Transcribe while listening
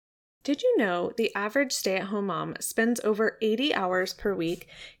Did you know the average stay-at-home mom spends over 80 hours per week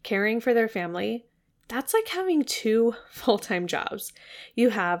caring for their family? That's like having two full-time jobs. You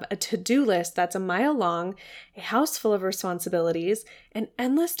have a to-do list that's a mile long, a house full of responsibilities, and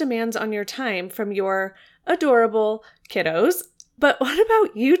endless demands on your time from your adorable kiddos. But what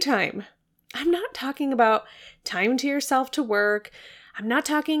about you time? I'm not talking about time to yourself to work. I'm not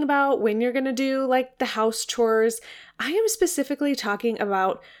talking about when you're going to do like the house chores. I am specifically talking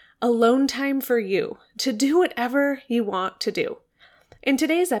about alone time for you to do whatever you want to do. In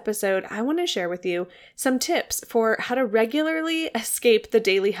today's episode, I want to share with you some tips for how to regularly escape the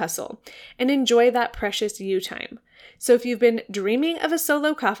daily hustle and enjoy that precious you time. So if you've been dreaming of a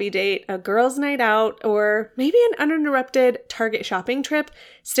solo coffee date, a girls' night out, or maybe an uninterrupted Target shopping trip,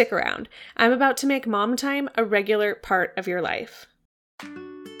 stick around. I'm about to make mom time a regular part of your life.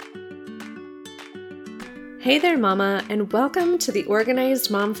 Hey there, Mama, and welcome to the Organized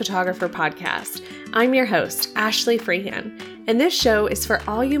Mom Photographer podcast. I'm your host, Ashley Freehan, and this show is for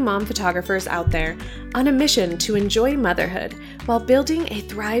all you mom photographers out there on a mission to enjoy motherhood while building a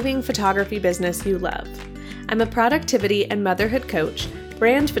thriving photography business you love. I'm a productivity and motherhood coach,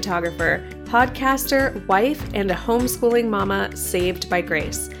 brand photographer, podcaster, wife, and a homeschooling mama saved by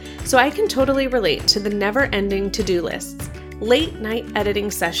grace. So I can totally relate to the never-ending to-do lists, late night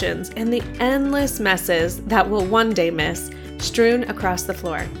editing sessions, and the endless messes that we'll one day miss strewn across the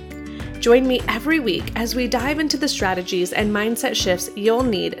floor. Join me every week as we dive into the strategies and mindset shifts you'll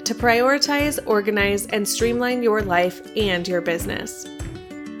need to prioritize, organize, and streamline your life and your business.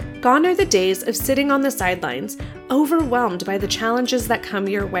 Gone are the days of sitting on the sidelines, overwhelmed by the challenges that come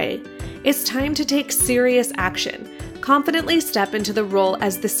your way. It's time to take serious action, confidently step into the role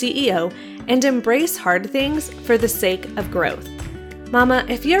as the CEO, and embrace hard things for the sake of growth. Mama,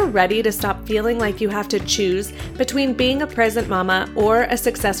 if you're ready to stop feeling like you have to choose between being a present mama or a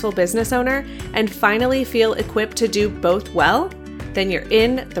successful business owner and finally feel equipped to do both well, then you're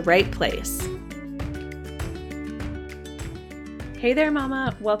in the right place. Hey there,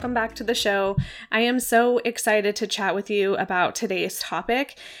 Mama. Welcome back to the show. I am so excited to chat with you about today's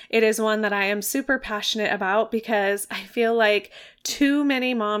topic. It is one that I am super passionate about because I feel like too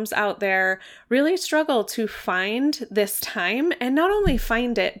many moms out there really struggle to find this time, and not only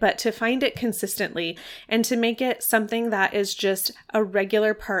find it, but to find it consistently and to make it something that is just a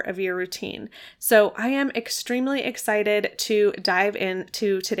regular part of your routine. So I am extremely excited to dive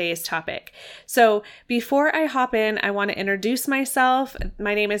into today's topic. So before I hop in, I want to introduce myself.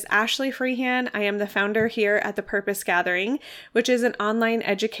 My name is Ashley Freehan. I am the founder here at The Purpose Gathering, which is an online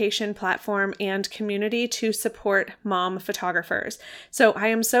education platform and community to support mom photographers. So I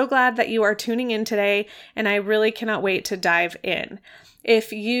am so glad that you are tuning in today, and I really cannot wait to dive in.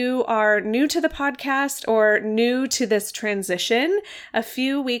 If you are new to the podcast or new to this transition, a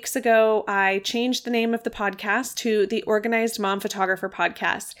few weeks ago, I changed the name of the podcast to the Organized Mom Photographer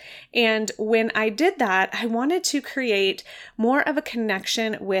Podcast. And when I did that, I wanted to create more of a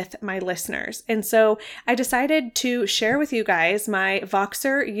connection with my listeners. And so I decided to share with you guys my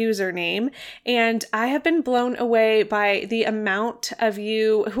Voxer username. And I have been blown away by the amount of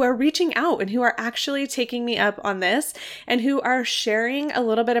you who are reaching out and who are actually taking me up on this and who are sharing a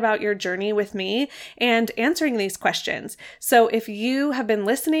little bit about your journey with me and answering these questions. So if you have been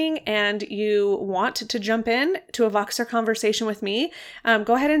listening and you want to jump in to a Voxer conversation with me,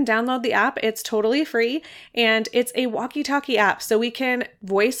 go ahead and download the app. It's totally free, and it's a walkie-talkie app, so we can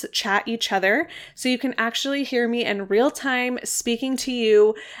voice chat each other, so you can actually hear me in real time speaking to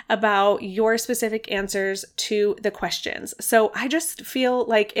you about your specific answers to the questions. So I just feel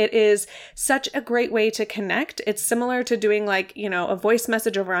like it is such a great way to connect. It's similar to doing a voice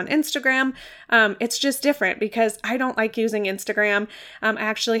message over on Instagram. It's just different because I don't like using Instagram. I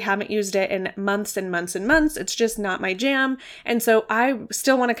actually haven't used it in months and months and months. It's just not my jam. And so I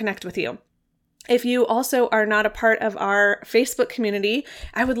still want to connect with you. If you also are not a part of our Facebook community,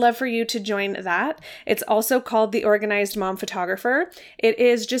 I would love for you to join that. It's also called The Organized Mom Photographer. It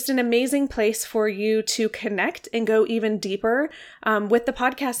is just an amazing place for you to connect and go even deeper with the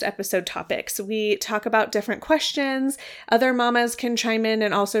podcast episode topics. We talk about different questions. Other mamas can chime in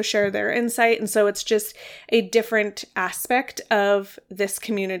and also share their insight. And so it's just a different aspect of this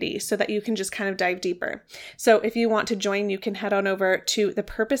community so that you can just kind of dive deeper. So if you want to join, you can head on over to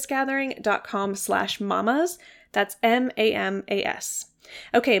thepurposegathering.com/mamas. That's MAMAS.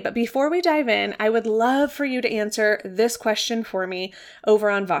 Okay, but before we dive in, I would love for you to answer this question for me over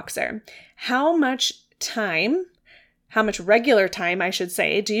on Voxer. How much regular time, I should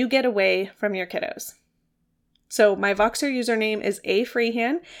say, do you get away from your kiddos? So my Voxer username is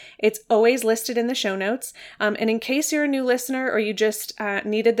afreehan. It's always listed in the show notes. And in case you're a new listener or you just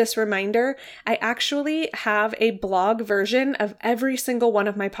needed this reminder, I actually have a blog version of every single one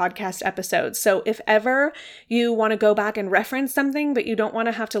of my podcast episodes. So if ever you want to go back and reference something, but you don't want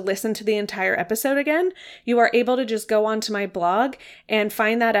to have to listen to the entire episode again, you are able to just go onto my blog and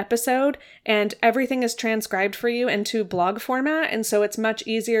find that episode, and everything is transcribed for you into blog format. And so it's much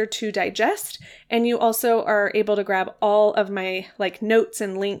easier to digest. And you also are able to grab all of my notes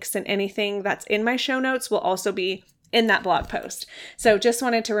and links, and anything that's in my show notes will also be in that blog post. So just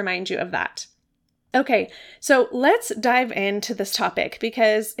wanted to remind you of that. Okay, so let's dive into this topic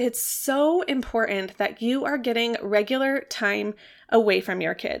because it's so important that you are getting regular time away from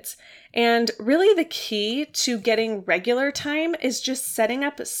your kids. And really the key to getting regular time is just setting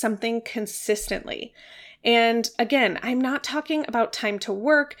up something consistently. And again, I'm not talking about time to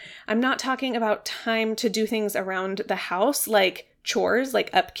work. I'm not talking about time to do things around the house like chores, like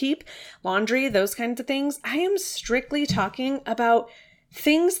upkeep, laundry, those kinds of things. I am strictly talking about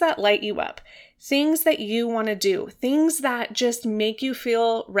things that light you up, things that you want to do, things that just make you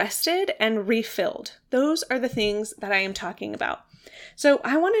feel rested and refilled. Those are the things that I am talking about. So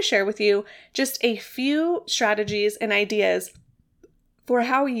I want to share with you just a few strategies and ideas for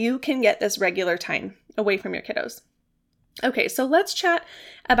how you can get this regular time away from your kiddos. Okay, so let's chat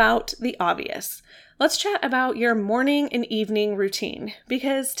about the obvious. Let's chat about your morning and evening routine,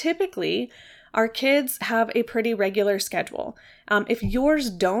 because typically our kids have a pretty regular schedule. If yours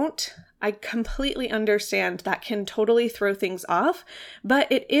don't, I completely understand that can totally throw things off,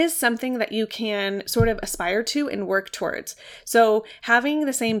 but it is something that you can sort of aspire to and work towards. So having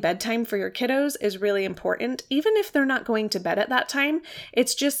the same bedtime for your kiddos is really important. Even if they're not going to bed at that time,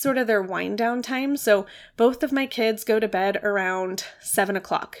 it's just sort of their wind down time. So both of my kids go to bed around 7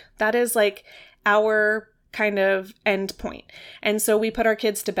 o'clock. That is like our kind of end point. And so we put our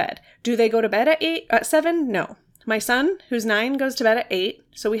kids to bed. Do they go to bed at 7? No. My son, who's 9, goes to bed at 8,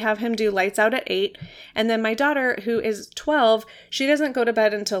 so we have him do lights out at 8. And then my daughter, who is 12, she doesn't go to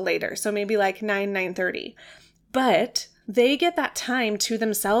bed until later, so maybe like 9:30. But they get that time to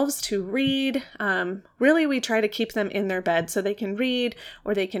themselves to read. Really, we try to keep them in their bed so they can read,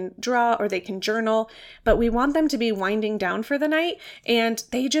 or they can draw, or they can journal. But we want them to be winding down for the night, and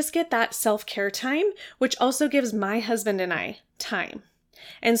they just get that self-care time, which also gives my husband and I time.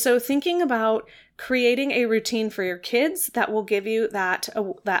 And so thinking about creating a routine for your kids that will give you that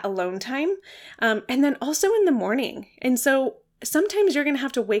alone time, and then also in the morning. And so sometimes you're going to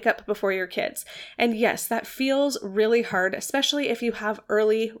have to wake up before your kids. And yes, that feels really hard, especially if you have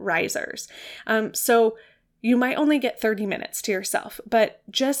early risers. So you might only get 30 minutes to yourself, but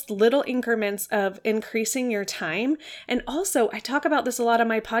just little increments of increasing your time. And also, I talk about this a lot on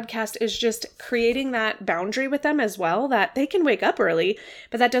my podcast, is just creating that boundary with them as well, that they can wake up early,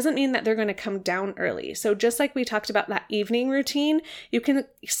 but that doesn't mean that they're going to come down early. So just like we talked about that evening routine, you can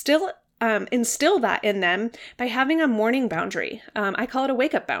still instill that in them by having a morning boundary. I call it a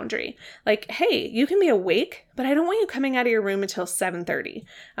wake up boundary. Like, hey, you can be awake, but I don't want you coming out of your room until 7:30.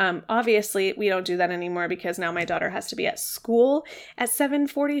 Obviously, we don't do that anymore because now my daughter has to be at school at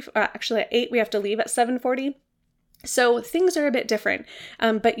 7:40. Actually, at 8, we have to leave at 7:40. So things are a bit different,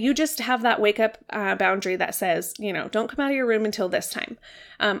 but you just have that wake up boundary that says, don't come out of your room until this time.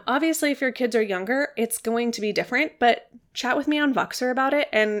 Obviously, if your kids are younger, it's going to be different, but chat with me on Voxer about it,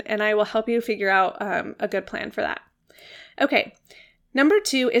 and I will help you figure out a good plan for that. Okay. Number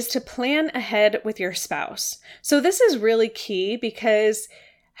 2 is to plan ahead with your spouse. So this is really key because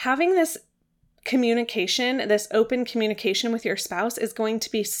having this communication, this open communication with your spouse is going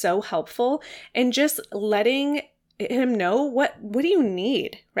to be so helpful, and just letting him know what do you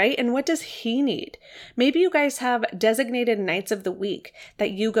need, right? And what does he need? Maybe you guys have designated nights of the week that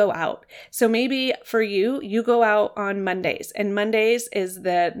you go out. So maybe for you go out on Mondays, and Mondays is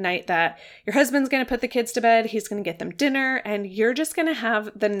the night that your husband's going to put the kids to bed. He's going to get them dinner, and you're just going to have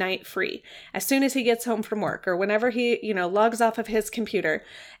the night free as soon as he gets home from work or whenever he, logs off of his computer.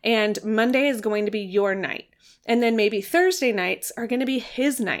 And Monday is going to be your night. And then maybe Thursday nights are going to be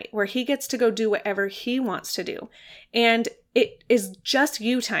his night where he gets to go do whatever he wants to do. And it is just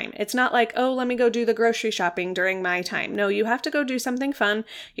you time. It's not like, oh, let me go do the grocery shopping during my time. No, you have to go do something fun.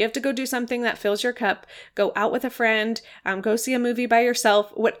 You have to go do something that fills your cup. Go out with a friend, go see a movie by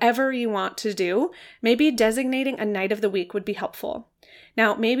yourself, whatever you want to do. Maybe designating a night of the week would be helpful.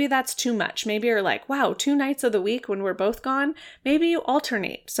 Now, maybe that's too much. Maybe you're like, wow, 2 nights of the week when we're both gone. Maybe you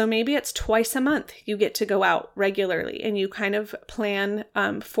alternate. So maybe it's twice a month you get to go out regularly and you kind of plan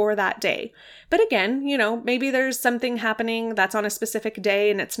for that day. But again, maybe there's something happening that's on a specific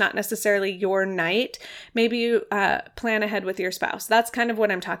day and it's not necessarily your night. Maybe you plan ahead with your spouse. That's kind of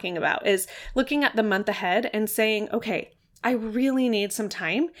what I'm talking about, is looking at the month ahead and saying, okay, I really need some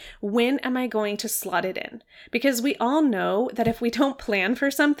time. When am I going to slot it in? Because we all know that if we don't plan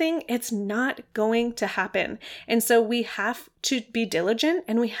for something, it's not going to happen. And so we have to be diligent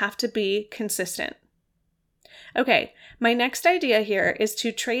and we have to be consistent. Okay, my next idea here is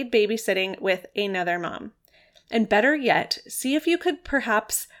to trade babysitting with another mom. And better yet, see if you could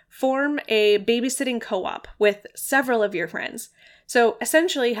perhaps form a babysitting co-op with several of your friends. So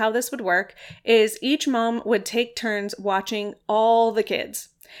essentially how this would work is each mom would take turns watching all the kids.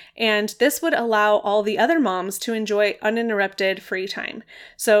 And this would allow all the other moms to enjoy uninterrupted free time.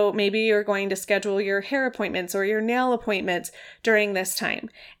 So maybe you're going to schedule your hair appointments or your nail appointments during this time.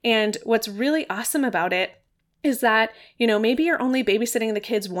 And what's really awesome about it is that, maybe you're only babysitting the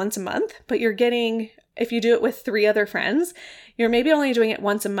kids once a month, but you're getting, if you do it with 3 other friends, you're maybe only doing it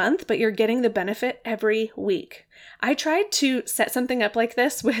once a month, but you're getting the benefit every week. I tried to set something up like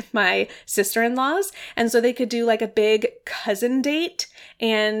this with my sister-in-laws, and so they could do like a big cousin date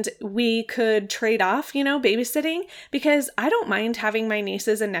and we could trade off, babysitting, because I don't mind having my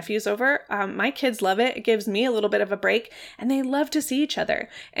nieces and nephews over. My kids love it. It gives me a little bit of a break and they love to see each other.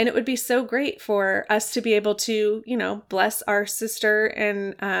 And it would be so great for us to be able to, bless our sister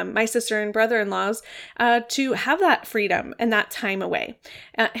and my sister and brother-in-laws to have that freedom and that time away.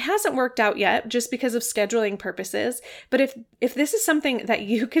 It hasn't worked out yet just because of scheduling purposes, but if this is something that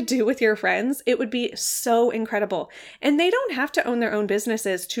you could do with your friends, it would be so incredible. And they don't have to own their own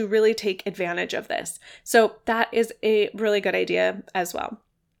businesses to really take advantage of this. So that is a really good idea as well.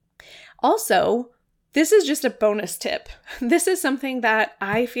 Also, this is just a bonus tip. This is something that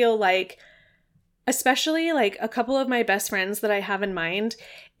I feel like, especially like a couple of my best friends that I have in mind,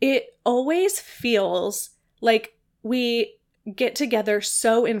 it always feels like we get together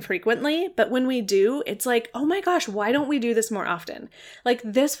so infrequently, but when we do, it's like, oh my gosh, why don't we do this more often? Like,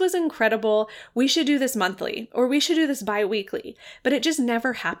 this was incredible. We should do this monthly, or we should do this bi-weekly, but it just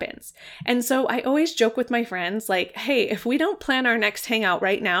never happens. And so I always joke with my friends like, hey, if we don't plan our next hangout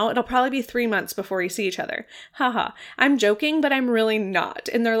right now, it'll probably be 3 months before we see each other. Haha, I'm joking, but I'm really not.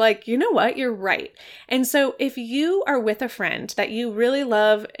 And they're like, you know what? You're right. And so if you are with a friend that you really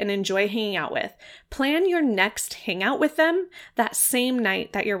love and enjoy hanging out with, plan your next hangout with them that same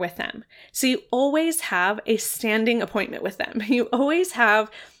night that you're with them. So you always have a standing appointment with them. You always have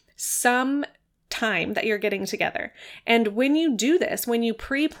some time that you're getting together. And when you do this, when you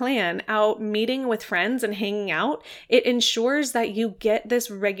pre-plan out meeting with friends and hanging out, it ensures that you get this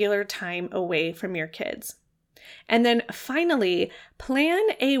regular time away from your kids. And then finally, plan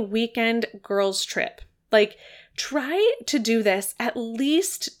a weekend girls trip. Like, try to do this at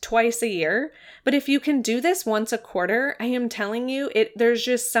least twice a year, but if you can do this once a quarter, I am telling you, there's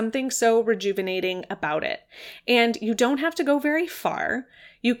just something so rejuvenating about it. And you don't have to go very far.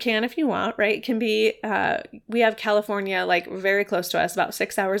 You can if you want, right? It can be, we have California like very close to us, about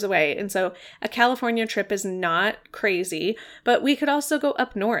 6 hours away. And so a California trip is not crazy, but we could also go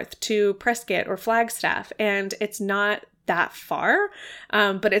up north to Prescott or Flagstaff, and it's not that far,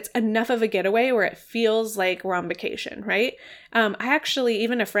 but it's enough of a getaway where it feels like we're on vacation, right? I actually,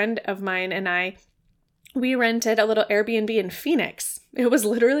 even a friend of mine and we rented a little Airbnb in Phoenix. It was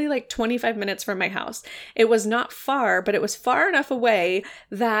literally like 25 minutes from my house. It was not far, but it was far enough away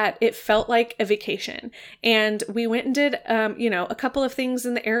that it felt like a vacation. And we went and did, a couple of things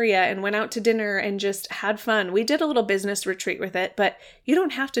in the area and went out to dinner and just had fun. We did a little business retreat with it, but you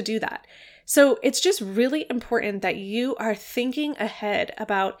don't have to do that. So it's just really important that you are thinking ahead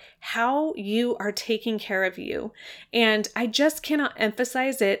about how you are taking care of you. And I just cannot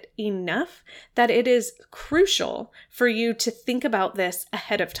emphasize it enough that it is crucial for you to think about this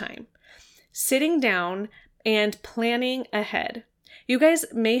ahead of time. Sitting down and planning ahead. You guys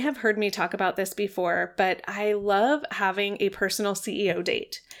may have heard me talk about this before, but I love having a personal CEO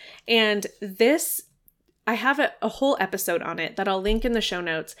date. And I have a whole episode on it that I'll link in the show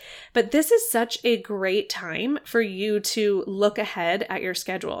notes, but this is such a great time for you to look ahead at your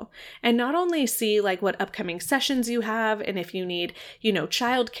schedule and not only see like what upcoming sessions you have and if you need,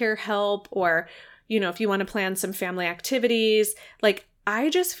 childcare help or, if you want to plan some family activities, like I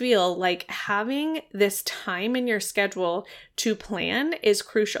just feel like having this time in your schedule to plan is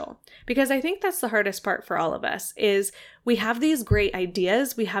crucial, because I think that's the hardest part for all of us is we have these great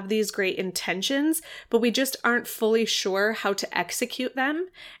ideas, we have these great intentions, but we just aren't fully sure how to execute them.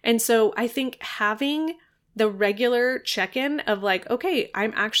 And so I think having the regular check-in of like, okay,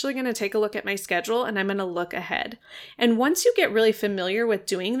 I'm actually going to take a look at my schedule and I'm going to look ahead. And once you get really familiar with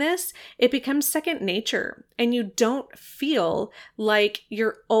doing this, it becomes second nature and you don't feel like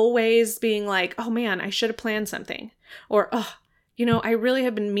you're always being like, oh man, I should have planned something. Or, oh, I really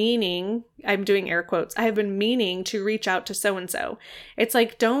have been meaning, I'm doing air quotes, I have been meaning to reach out to so-and-so. It's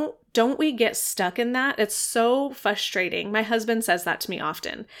like, don't we get stuck in that? It's so frustrating. My husband says that to me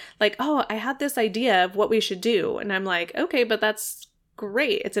often. Like, oh, I had this idea of what we should do. And I'm like, okay, but that's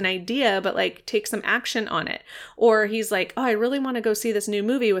great. It's an idea, but like take some action on it. Or he's like, oh, I really want to go see this new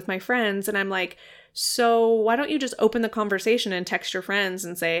movie with my friends. And I'm like, so why don't you just open the conversation and text your friends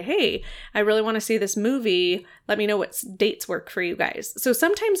and say, hey, I really want to see this movie. Let me know what dates work for you guys. So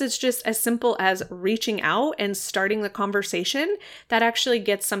sometimes it's just as simple as reaching out and starting the conversation that actually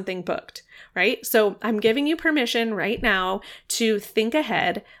gets something booked, right? So I'm giving you permission right now to think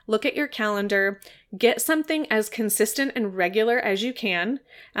ahead, look at your calendar, get something as consistent and regular as you can.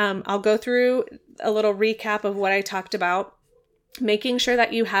 I'll go through a little recap of what I talked about. Making sure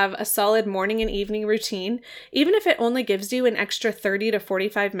that you have a solid morning and evening routine, even if it only gives you an extra 30 to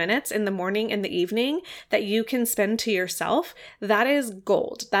 45 minutes in the morning and the evening that you can spend to yourself, that is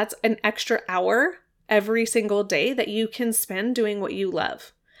gold. That's an extra hour every single day that you can spend doing what you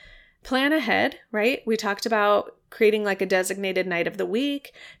love. Plan ahead, right? We talked about creating like a designated night of the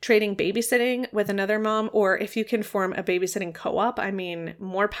week, trading babysitting with another mom, or if you can form a babysitting co-op, I mean,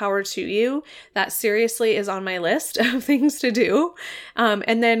 more power to you. That seriously is on my list of things to do.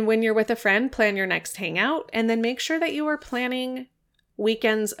 And then when you're with a friend, plan your next hangout, and then make sure that you are planning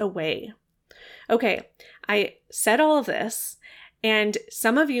weekends away. Okay, I said all of this, and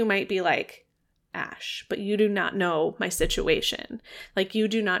some of you might be like, Ash, but you do not know my situation. Like, you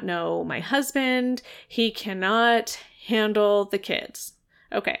do not know my husband. He cannot handle the kids.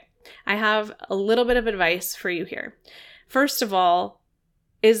 Okay, I have a little bit of advice for you here. First of all,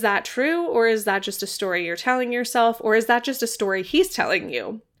 is that true, or is that just a story you're telling yourself, or is that just a story he's telling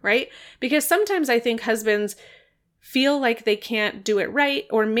you, right? Because sometimes I think husbands feel like they can't do it right,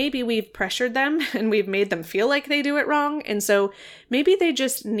 or maybe we've pressured them and we've made them feel like they do it wrong. And so maybe they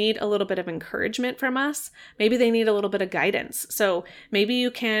just need a little bit of encouragement from us. Maybe they need a little bit of guidance. So maybe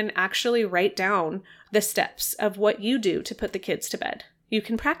you can actually write down the steps of what you do to put the kids to bed. You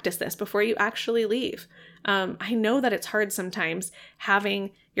can practice this before you actually leave. I know that it's hard sometimes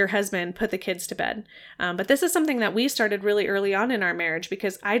having your husband put the kids to bed. But this is something that we started really early on in our marriage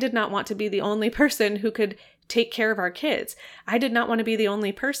because I did not want to be the only person who could take care of our kids. I did not want to be the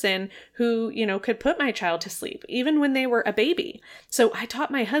only person who, could put my child to sleep, even when they were a baby. So I taught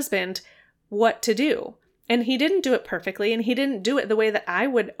my husband what to do. And he didn't do it perfectly, and he didn't do it the way that I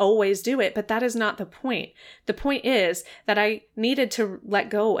would always do it, but that is not the point. The point is that I needed to let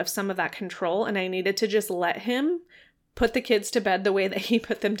go of some of that control, and I needed to just let him put the kids to bed the way that he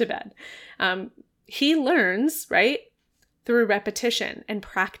put them to bed. He learns, right, through repetition and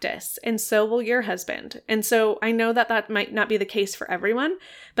practice, and so will your husband. And so I know that that might not be the case for everyone,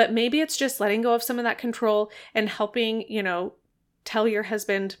 but maybe it's just letting go of some of that control and helping, tell your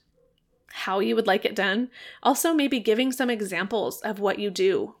husband how you would like it done. Also, maybe giving some examples of what you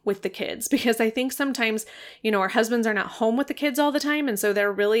do with the kids, because I think sometimes, our husbands are not home with the kids all the time. And so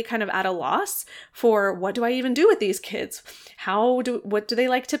they're really kind of at a loss for, what do I even do with these kids? What do they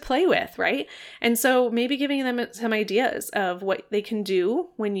like to play with? Right. And so maybe giving them some ideas of what they can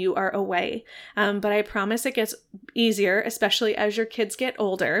do when you are away. But I promise it gets easier, especially as your kids get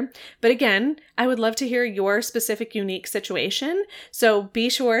older. But again, I would love to hear your specific, unique situation. So be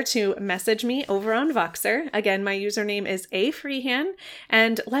sure to message me over on Voxer. Again, my username is afreehan,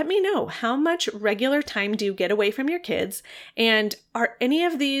 and let me know, how much regular time do you get away from your kids? And are any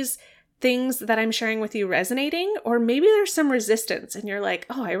of these things that I'm sharing with you resonating? Or maybe there's some resistance and you're like,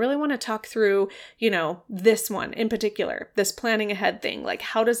 oh, I really want to talk through, this one in particular, this planning ahead thing. Like,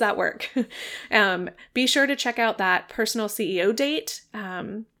 how does that work? Be sure to check out that personal CEO date.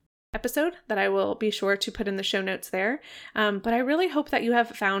 episode that I will be sure to put in the show notes there. But I really hope that you have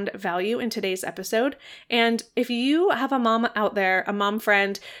found value in today's episode. And if you have a mom out there, a mom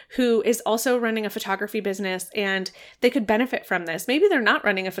friend who is also running a photography business and they could benefit from this, maybe they're not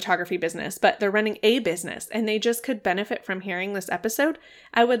running a photography business, but they're running a business and they just could benefit from hearing this episode,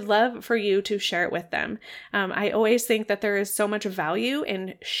 I would love for you to share it with them. I always think that there is so much value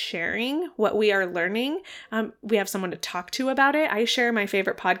in sharing what we are learning. We have someone to talk to about it. I share my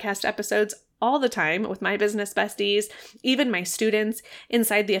favorite podcast episodes all the time with my business besties, even my students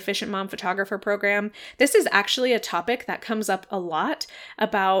inside the Efficient Mom Photographer program. This is actually a topic that comes up a lot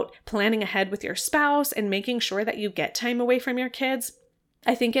about planning ahead with your spouse and making sure that you get time away from your kids.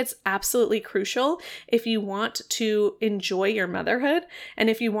 I think it's absolutely crucial if you want to enjoy your motherhood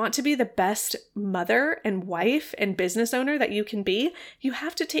and if you want to be the best mother and wife and business owner that you can be, you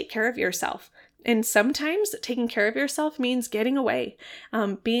have to take care of yourself. And sometimes taking care of yourself means getting away,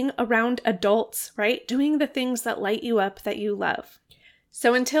 being around adults, right? Doing the things that light you up that you love.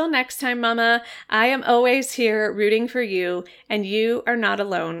 So until next time, Mama, I am always here rooting for you, and you are not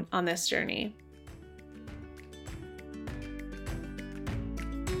alone on this journey.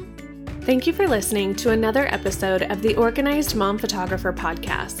 Thank you for listening to another episode of the Organized Mom Photographer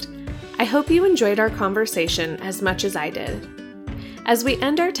podcast. I hope you enjoyed our conversation as much as I did. As we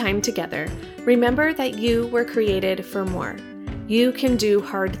end our time together, remember that you were created for more. You can do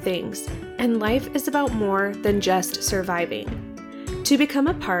hard things, and life is about more than just surviving. To become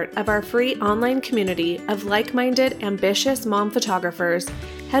a part of our free online community of like-minded, ambitious mom photographers,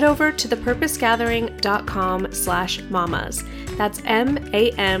 head over to thepurposegathering.com/mamas. That's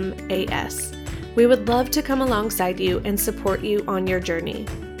MAMAS. We would love to come alongside you and support you on your journey.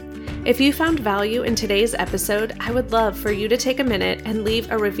 If you found value in today's episode, I would love for you to take a minute and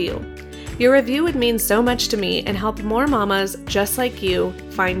leave a review. Your review would mean so much to me and help more mamas just like you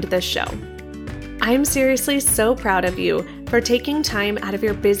find this show. I'm seriously so proud of you for taking time out of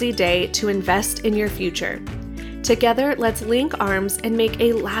your busy day to invest in your future. Together, let's link arms and make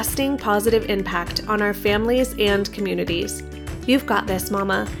a lasting positive impact on our families and communities. You've got this,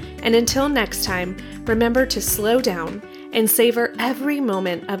 Mama. And until next time, remember to slow down and savor every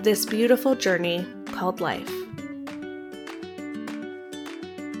moment of this beautiful journey called life.